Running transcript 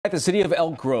The city of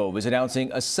Elk Grove is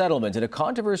announcing a settlement in a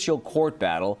controversial court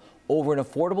battle over an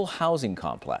affordable housing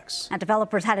complex. Now,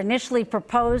 developers had initially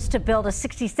proposed to build a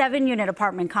 67-unit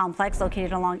apartment complex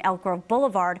located along Elk Grove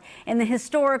Boulevard in the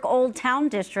historic Old Town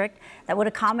District that would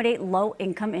accommodate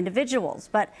low-income individuals.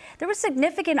 But there was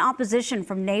significant opposition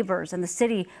from neighbors, and the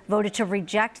city voted to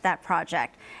reject that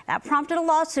project. That prompted a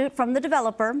lawsuit from the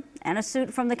developer and a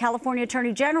suit from the California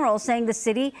Attorney General saying the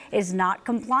city is not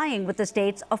complying with the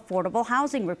state's affordable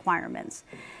housing requirements.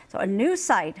 So a new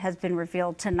site has been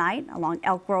revealed tonight along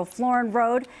Elk Grove Florin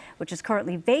Road, which is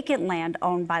currently vacant land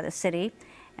owned by the city.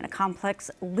 In a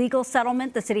complex legal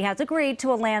settlement, the city has agreed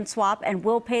to a land swap and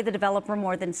will pay the developer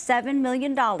more than $7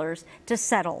 million to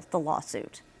settle the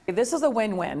lawsuit. This is a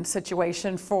win-win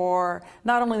situation for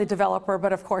not only the developer,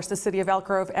 but of course the city of Elk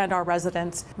Grove and our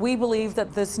residents. We believe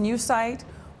that this new site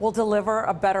will deliver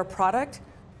a better product.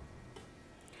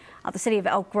 The city of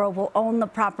Elk Grove will own the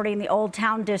property in the Old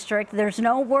Town District. There's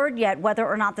no word yet whether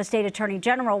or not the state attorney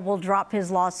general will drop his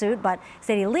lawsuit, but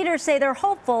city leaders say they're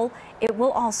hopeful it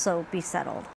will also be settled.